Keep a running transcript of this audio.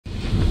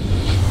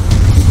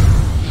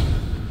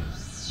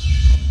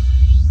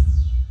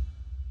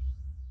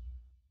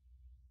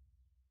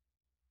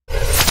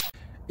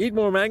Eat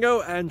more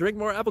mango and drink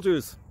more apple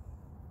juice.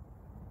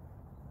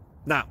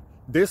 Now,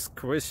 this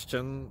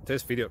video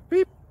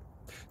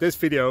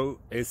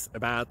is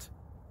about...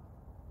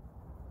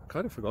 I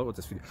kind of forgot what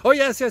this video... Oh,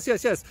 yes.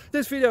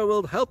 This video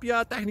will help you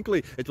out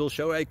technically. It will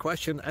show a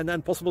question and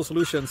then possible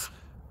solutions.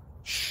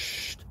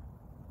 Shh.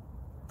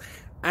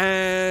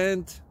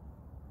 And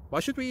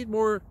why should we eat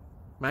more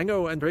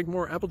mango and drink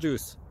more apple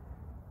juice?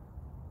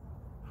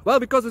 Well,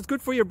 because it's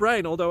good for your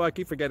brain, although I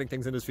keep forgetting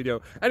things in this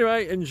video.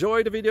 Anyway,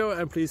 enjoy the video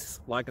and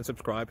please like and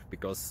subscribe,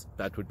 because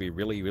that would be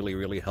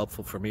really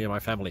helpful for me and my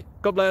family.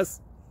 God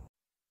bless!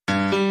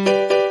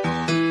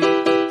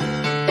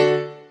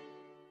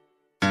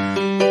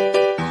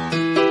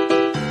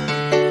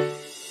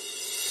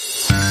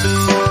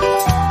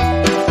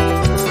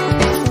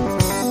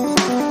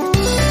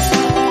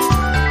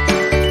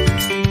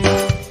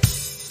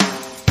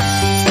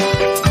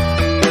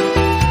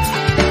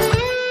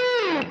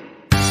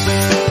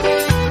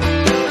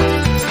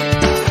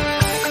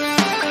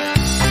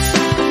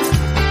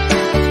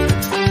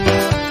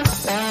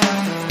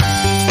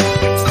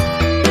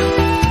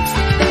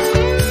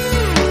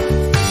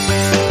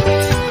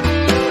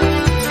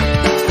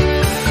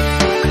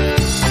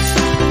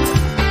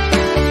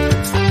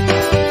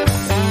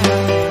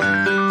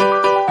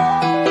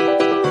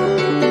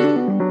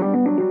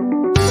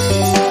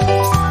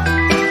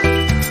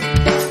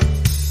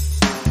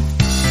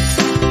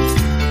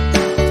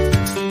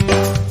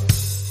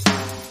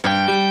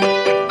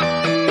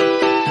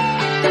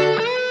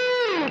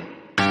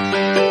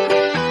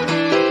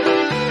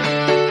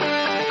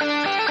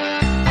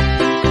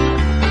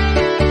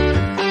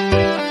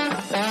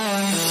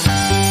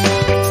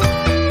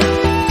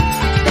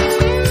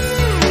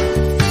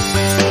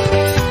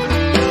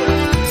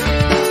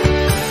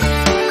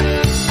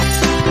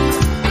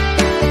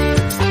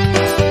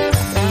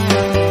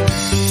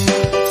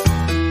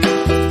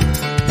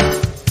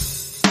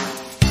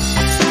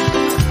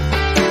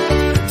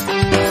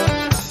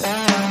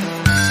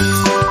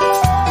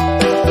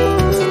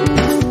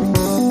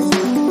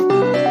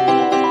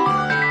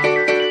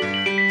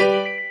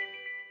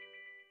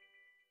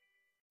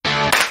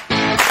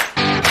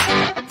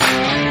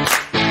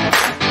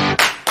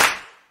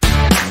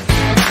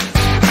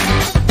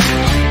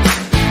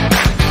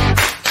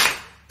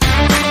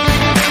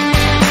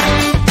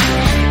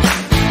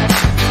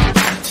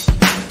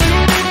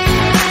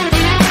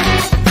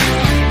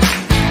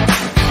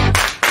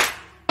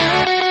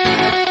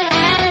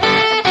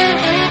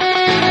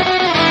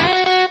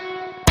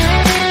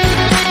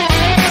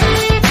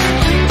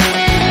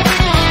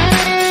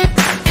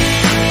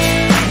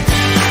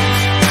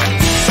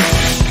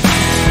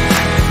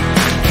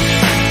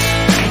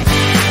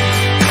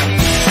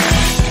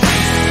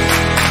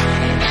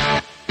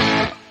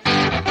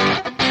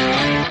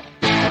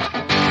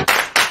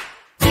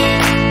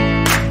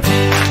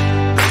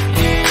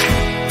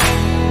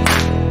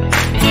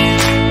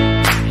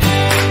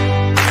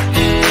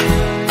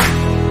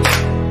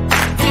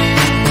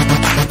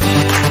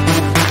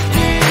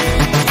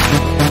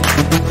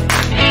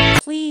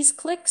 Please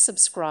click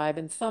subscribe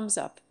and thumbs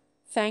up.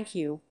 Thank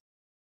you.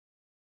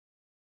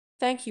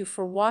 Thank you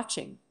for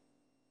watching.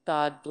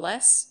 God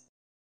bless.